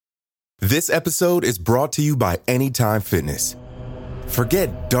This episode is brought to you by Anytime Fitness.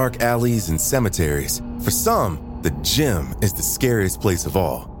 Forget dark alleys and cemeteries. For some, the gym is the scariest place of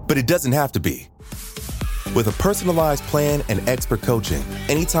all, but it doesn't have to be. With a personalized plan and expert coaching,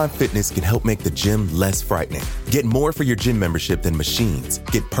 Anytime Fitness can help make the gym less frightening. Get more for your gym membership than machines.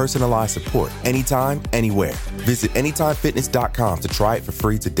 Get personalized support anytime, anywhere. Visit AnytimeFitness.com to try it for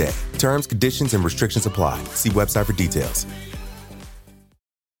free today. Terms, conditions, and restrictions apply. See website for details.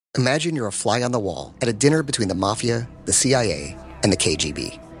 Imagine you're a fly on the wall at a dinner between the Mafia, the CIA, and the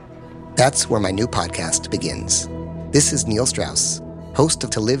KGB. That's where my new podcast begins. This is Neil Strauss, host of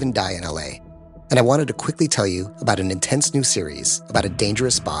To Live and Die in LA. And I wanted to quickly tell you about an intense new series about a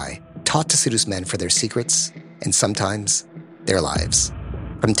dangerous spy taught to seduce men for their secrets and sometimes their lives.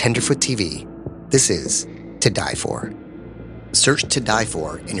 From Tenderfoot TV, this is To Die For. Search To Die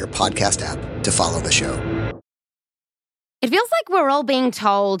For in your podcast app to follow the show. It feels like we're all being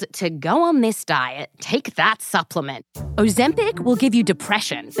told to go on this diet, take that supplement. Ozempic will give you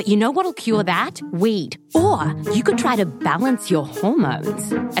depression, but you know what'll cure that? Weed. Or you could try to balance your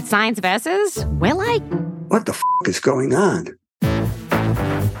hormones. At Science Versus, we're like, what the is going on?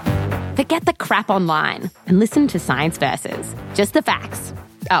 Forget the crap online and listen to Science Versus. Just the facts.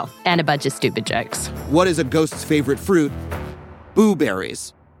 Oh, and a bunch of stupid jokes. What is a ghost's favorite fruit?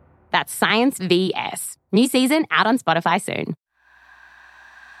 Blueberries. That's Science VS. New season out on Spotify soon.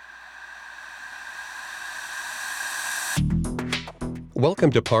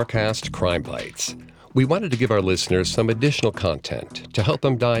 Welcome to Parcast Crime Bites. We wanted to give our listeners some additional content to help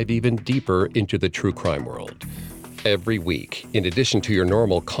them dive even deeper into the true crime world. Every week, in addition to your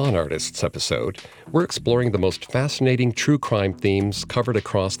normal Con Artists episode, we're exploring the most fascinating true crime themes covered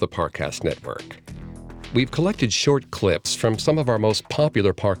across the Parcast network. We've collected short clips from some of our most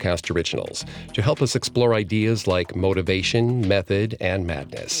popular Parcast originals to help us explore ideas like motivation, method, and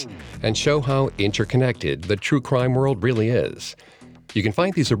madness, and show how interconnected the true crime world really is. You can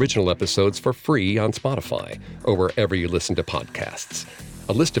find these original episodes for free on Spotify or wherever you listen to podcasts.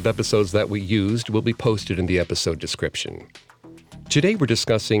 A list of episodes that we used will be posted in the episode description. Today we're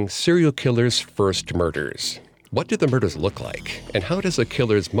discussing serial killers' first murders. What do the murders look like, and how does a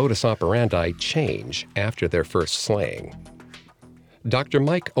killer's modus operandi change after their first slaying? Dr.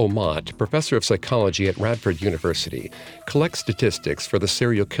 Mike Omat, professor of psychology at Radford University, collects statistics for the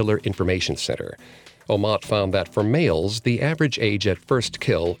Serial Killer Information Center. Omat found that for males, the average age at first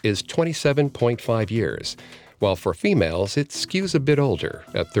kill is 27.5 years, while for females, it skews a bit older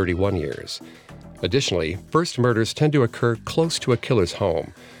at 31 years. Additionally, first murders tend to occur close to a killer's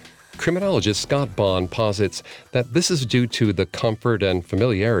home. Criminologist Scott Bond posits that this is due to the comfort and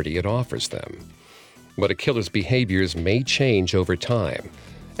familiarity it offers them. But a killer's behaviors may change over time.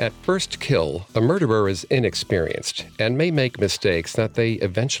 At first kill, a murderer is inexperienced and may make mistakes that they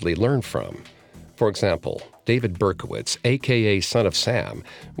eventually learn from. For example, David Berkowitz, a.k.a. Son of Sam,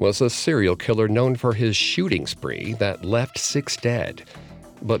 was a serial killer known for his shooting spree that left 6 dead.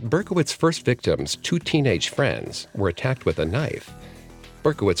 But Berkowitz's first victims, 2 teenage friends, were attacked with a knife.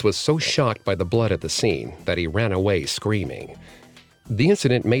 Berkowitz was so shocked by the blood at the scene that he ran away screaming. The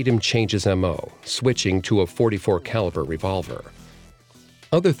incident made him change his MO, switching to a .44 caliber revolver.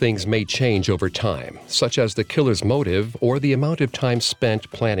 Other things may change over time, such as the killer's motive or the amount of time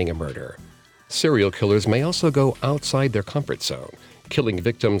spent planning a murder. Serial killers may also go outside their comfort zone, killing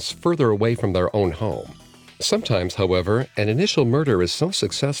victims further away from their own home. Sometimes, however, an initial murder is so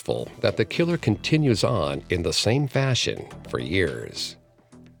successful that the killer continues on in the same fashion for years.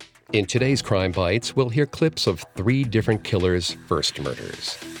 In today's Crime Bites, we'll hear clips of 3 different killers' first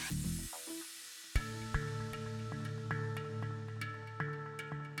murders.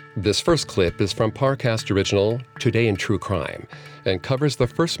 This first clip is from Parcast original Today in True Crime and covers the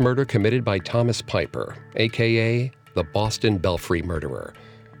first murder committed by Thomas Piper, a.k.a. the Boston Belfry Murderer.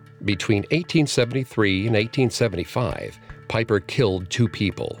 Between 1873 and 1875, Piper killed 2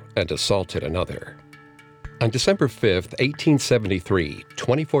 people and assaulted another. On December 5, 1873,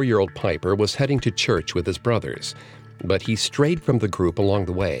 24-year-old Piper was heading to church with his brothers, but he strayed from the group along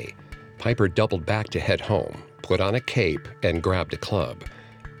the way. Piper doubled back to head home, put on a cape, and grabbed a club.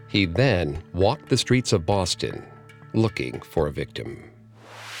 He then walked the streets of Boston, looking for a victim.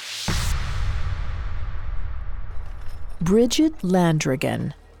 Bridget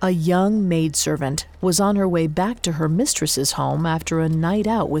Landrigan, a young maidservant, was on her way back to her mistress's home after a night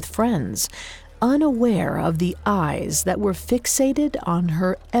out with friends, unaware of the eyes that were fixated on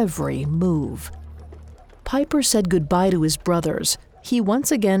her every move. Piper said goodbye to his brothers. He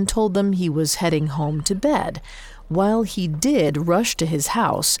once again told them he was heading home to bed. While he did rush to his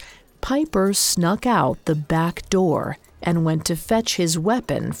house, Piper snuck out the back door and went to fetch his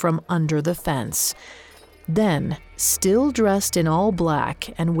weapon from under the fence. Then, still dressed in all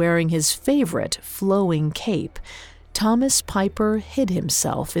black and wearing his favorite flowing cape, Thomas Piper hid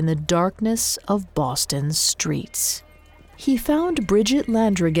himself in the darkness of Boston's streets. He found Bridget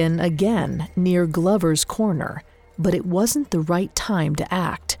Landrigan again near Glover's Corner, but it wasn't the right time to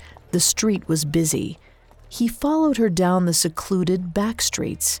act. The street was busy. He followed her down the secluded back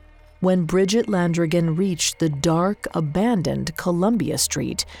streets. When Bridget Landrigan reached the dark, abandoned Columbia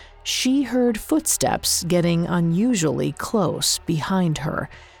Street, she heard footsteps getting unusually close behind her.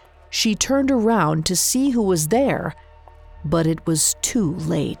 She turned around to see who was there, but it was too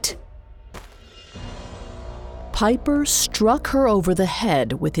late. Piper struck her over the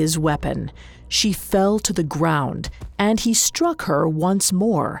head with his weapon. She fell to the ground, and he struck her once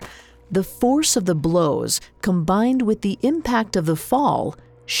more. The force of the blows, combined with the impact of the fall,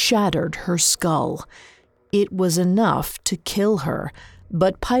 shattered her skull. It was enough to kill her,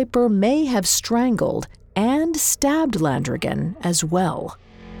 but Piper may have strangled and stabbed Landrigan as well.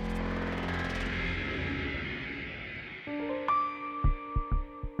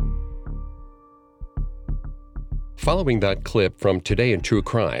 Following that clip from Today in True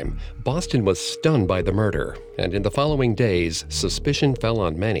Crime, Boston was stunned by the murder, and in the following days, suspicion fell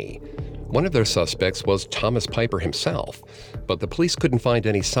on many. One of their suspects was Thomas Piper himself, but the police couldn't find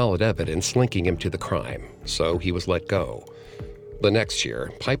any solid evidence linking him to the crime, so he was let go. The next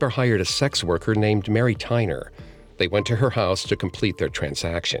year, Piper hired a sex worker named Mary Tyner. They went to her house to complete their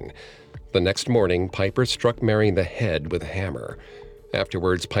transaction. The next morning, Piper struck Mary in the head with a hammer.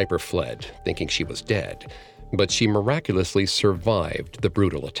 Afterwards, Piper fled, thinking she was dead, but she miraculously survived the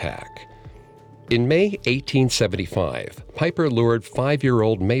brutal attack. In May 1875, Piper lured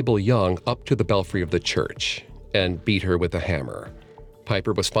 5-year-old Mabel Young up to the belfry of the church and beat her with a hammer.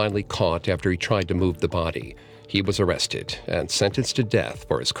 Piper was finally caught after he tried to move the body. He was arrested and sentenced to death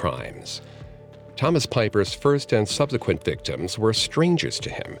for his crimes. Thomas Piper's first and subsequent victims were strangers to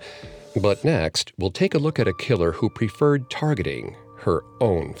him. But next, we'll take a look at a killer who preferred targeting her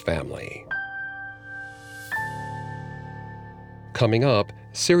own family. Coming up,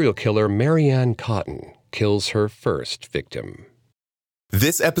 serial killer Mary Ann Cotton kills her first victim.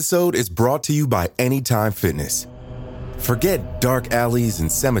 This episode is brought to you by Anytime Fitness. Forget dark alleys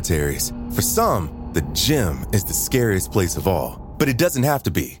and cemeteries. For some, the gym is the scariest place of all, but it doesn't have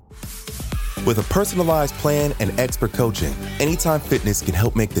to be. With a personalized plan and expert coaching, Anytime Fitness can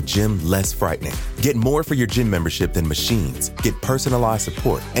help make the gym less frightening. Get more for your gym membership than machines. Get personalized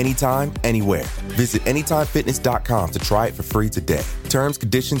support anytime, anywhere. Visit AnytimeFitness.com to try it for free today. Terms,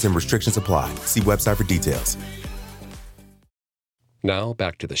 conditions, and restrictions apply. See website for details. Now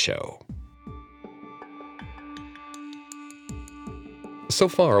back to the show. So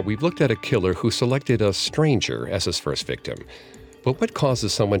far, we've looked at a killer who selected a stranger as his first victim. But what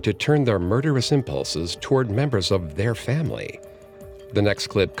causes someone to turn their murderous impulses toward members of their family? The next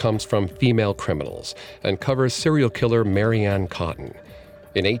clip comes from Female Criminals and covers serial killer Mary Ann Cotton.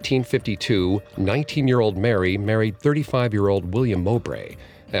 In 1852, 19-year-old Mary married 35-year-old William Mowbray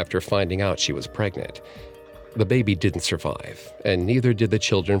after finding out she was pregnant. The baby didn't survive, and neither did the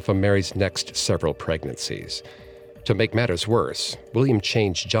children from Mary's next several pregnancies. To make matters worse, William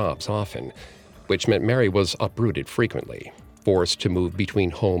changed jobs often, which meant Mary was uprooted frequently, forced to move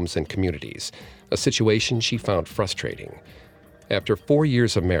between homes and communities, a situation she found frustrating. After 4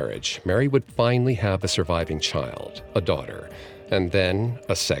 years of marriage, Mary would finally have a surviving child, a daughter, and then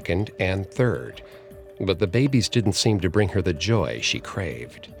a second and third. But the babies didn't seem to bring her the joy she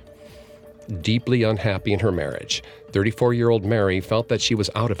craved. Deeply unhappy in her marriage, 34-year-old Mary felt that she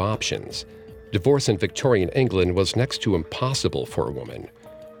was out of options. Divorce in Victorian England was next to impossible for a woman.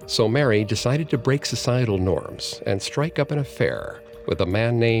 So Mary decided to break societal norms and strike up an affair with a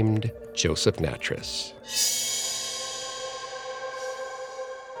man named Joseph Nattrass.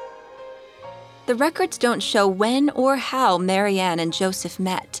 The records don't show when or how Mary Ann and Joseph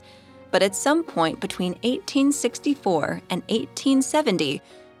met, but at some point between 1864 and 1870,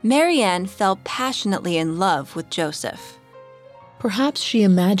 Mary Ann fell passionately in love with Joseph. Perhaps she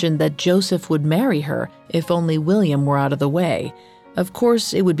imagined that Joseph would marry her if only William were out of the way. Of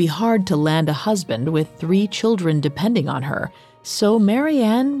course, it would be hard to land a husband with 3 children depending on her, so Mary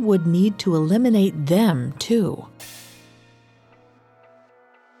Ann would need to eliminate them, too.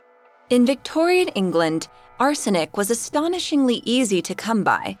 In Victorian England, arsenic was astonishingly easy to come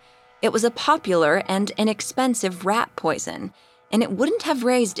by. It was a popular and inexpensive rat poison, and it wouldn't have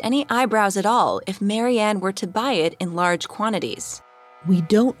raised any eyebrows at all if Mary Ann were to buy it in large quantities. We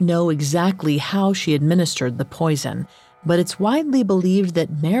don't know exactly how she administered the poison, but it's widely believed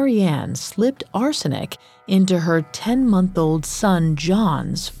that Mary Ann slipped arsenic into her 10-month-old son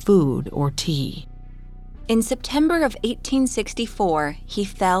John's food or tea. In September of 1864, he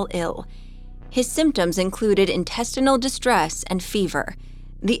fell ill. His symptoms included intestinal distress and fever.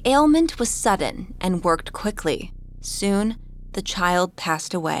 The ailment was sudden and worked quickly. Soon, the child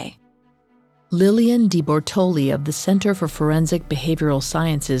passed away. Lillian Di Bortoli of the Centre for Forensic Behavioral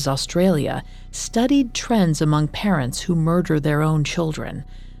Sciences, Australia, studied trends among parents who murder their own children.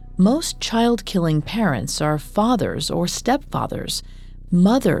 Most child-killing parents are fathers or stepfathers.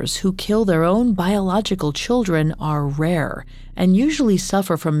 Mothers who kill their own biological children are rare and usually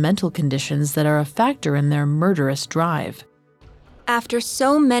suffer from mental conditions that are a factor in their murderous drive. After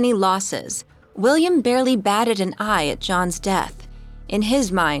so many losses, William barely batted an eye at John's death. In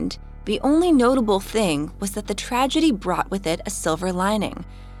his mind, the only notable thing was that the tragedy brought with it a silver lining.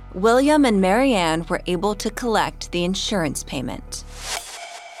 William and Mary Ann were able to collect the insurance payment.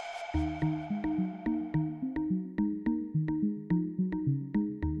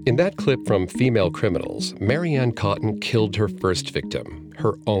 In that clip from Female Criminals, Mary Ann Cotton killed her first victim,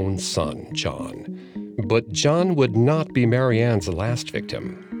 her own son, John. But John would not be Mary Ann's last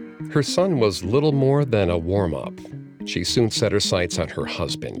victim. Her son was little more than a warm-up. She soon set her sights on her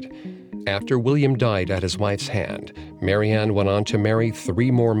husband. After William died at his wife's hand, Mary Ann went on to marry 3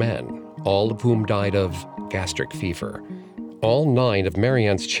 more men, all of whom died of gastric fever. All 9 of Mary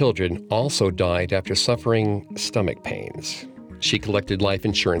Ann's children also died after suffering stomach pains. She collected life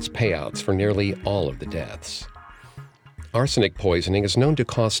insurance payouts for nearly all of the deaths. Arsenic poisoning is known to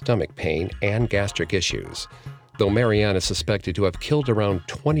cause stomach pain and gastric issues. Though Mary Ann is suspected to have killed around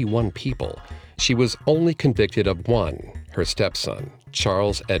 21 people, she was only convicted of 1, her stepson,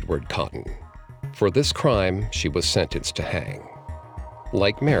 Charles Edward Cotton. For this crime, she was sentenced to hang.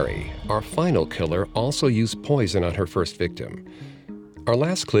 Like Mary, our final killer also used poison on her first victim. Our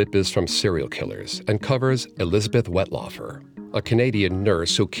last clip is from Serial Killers and covers Elizabeth Wettlaufer, a Canadian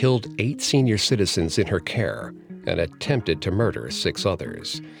nurse who killed 8 senior citizens in her care and attempted to murder 6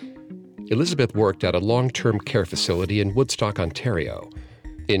 others. Elizabeth worked at a long-term care facility in Woodstock, Ontario.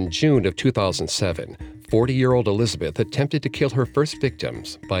 In June of 2007, 40-year-old Elizabeth attempted to kill her first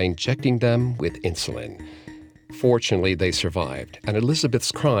victims by injecting them with insulin. Fortunately, they survived, and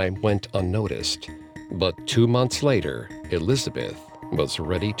Elizabeth's crime went unnoticed. But 2 months later, Elizabeth was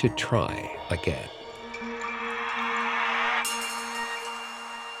ready to try again.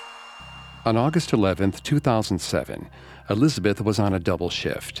 On August 11, 2007, Elizabeth was on a double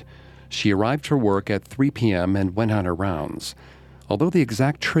shift. She arrived for work at 3 p.m. and went on her rounds. Although the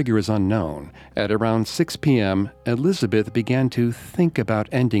exact trigger is unknown, at around 6 p.m., Elizabeth began to think about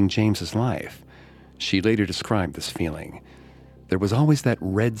ending James's life. She later described this feeling. There was always that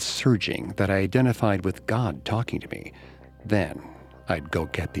red surging that I identified with God talking to me. Then I'd go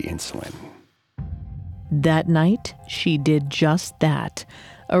get the insulin. That night, she did just that.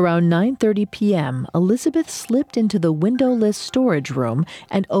 Around 9:30 p.m., Elizabeth slipped into the windowless storage room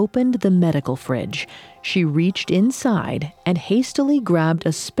and opened the medical fridge. She reached inside and hastily grabbed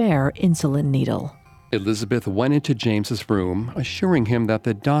a spare insulin needle. Elizabeth went into James's room, assuring him that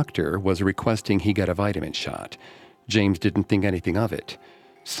the doctor was requesting he get a vitamin shot. James didn't think anything of it.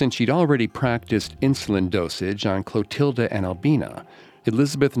 Since she'd already practiced insulin dosage on Clotilda and Albina,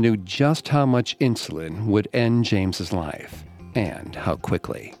 Elizabeth knew just how much insulin would end James's life, and how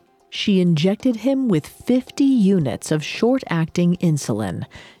quickly. She injected him with 50 units of short-acting insulin.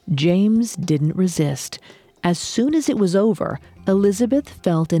 James didn't resist. As soon as it was over, Elizabeth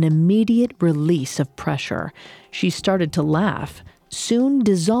felt an immediate release of pressure. She started to laugh, soon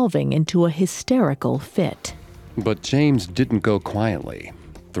dissolving into a hysterical fit. But James didn't go quietly.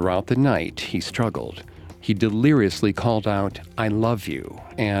 Throughout the night, he struggled. He deliriously called out, "I love you,"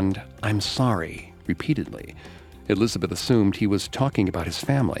 and "I'm sorry," repeatedly. Elizabeth assumed he was talking about his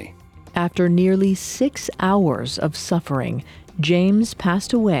family. After nearly 6 hours of suffering, James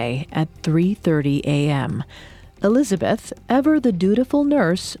passed away at 3:30 a.m. Elizabeth, ever the dutiful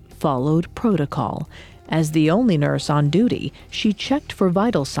nurse, followed protocol. As the only nurse on duty, she checked for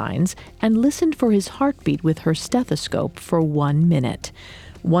vital signs and listened for his heartbeat with her stethoscope for 1 minute.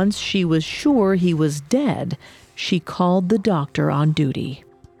 Once she was sure he was dead, she called the doctor on duty.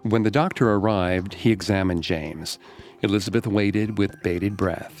 When the doctor arrived, he examined James. Elizabeth waited with bated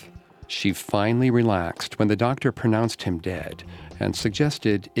breath. She finally relaxed when the doctor pronounced him dead and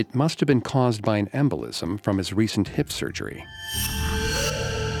suggested it must have been caused by an embolism from his recent hip surgery.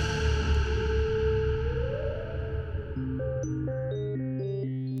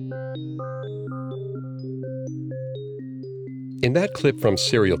 In that clip from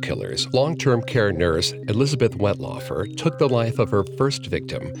Serial Killers, long-term care nurse Elizabeth Wettlaufer took the life of her first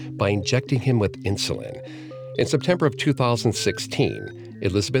victim by injecting him with insulin. In September of 2016,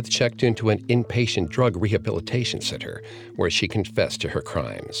 Elizabeth checked into an inpatient drug rehabilitation center where she confessed to her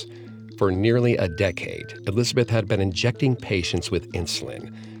crimes. For nearly a decade, Elizabeth had been injecting patients with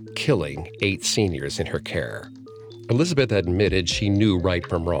insulin, killing 8 seniors in her care. Elizabeth admitted she knew right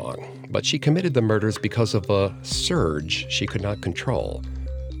from wrong, but she committed the murders because of a surge she could not control.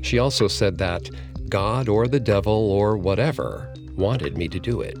 She also said that God or the devil or whatever wanted me to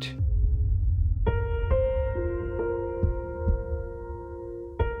do it.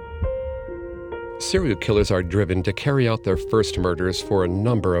 Serial killers are driven to carry out their first murders for a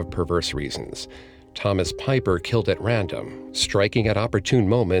number of perverse reasons. Thomas Piper killed at random, striking at opportune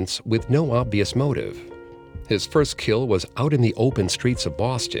moments with no obvious motive. His first kill was out in the open streets of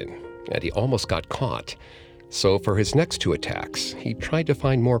Boston, and he almost got caught. So for his next 2 attacks, he tried to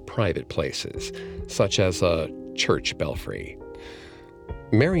find more private places, such as a church belfry.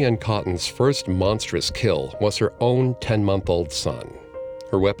 Marianne Cotton's first monstrous kill was her own 10-month-old son.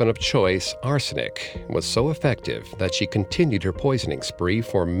 Her weapon of choice, arsenic, was so effective that she continued her poisoning spree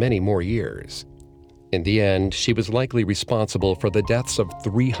for many more years. In the end, she was likely responsible for the deaths of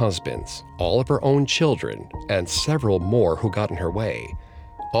 3 husbands, all of her own children, and several more who got in her way,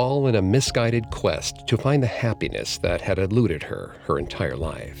 all in a misguided quest to find the happiness that had eluded her entire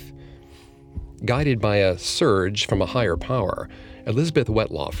life. Guided by a surge from a higher power, Elizabeth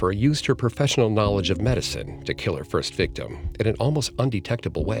Wettlaufer used her professional knowledge of medicine to kill her first victim in an almost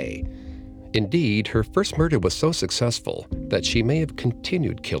undetectable way. Indeed, her first murder was so successful that she may have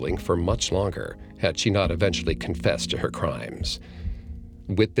continued killing for much longer had she not eventually confessed to her crimes.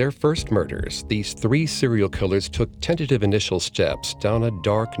 With their first murders, these 3 serial killers took tentative initial steps down a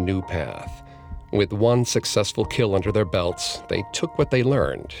dark new path. With 1 successful kill under their belts, they took what they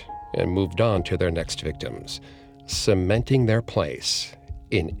learned and moved on to their next victims, cementing their place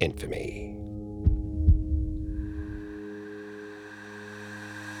in infamy.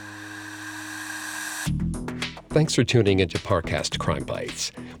 Thanks for tuning into Parcast Crime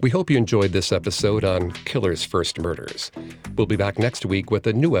Bites. We hope you enjoyed this episode on Killer's First Murders. We'll be back next week with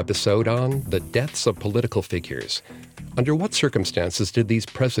a new episode on the deaths of political figures. Under what circumstances did these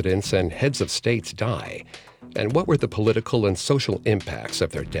presidents and heads of states die? And what were the political and social impacts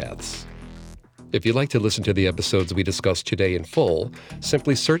of their deaths? If you'd like to listen to the episodes we discussed today in full,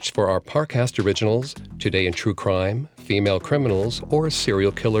 simply search for our Parcast originals, Today in True Crime, Female Criminals, or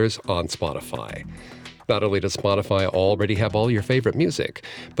Serial Killers on Spotify. Not only does Spotify already have all your favorite music,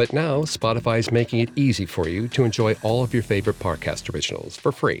 but now Spotify is making it easy for you to enjoy all of your favorite Parcast originals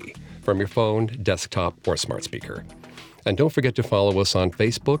for free from your phone, desktop, or smart speaker. And don't forget to follow us on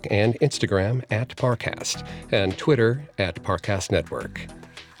Facebook and Instagram at Parcast and Twitter at Parcast Network.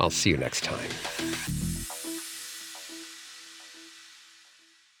 I'll see you next time.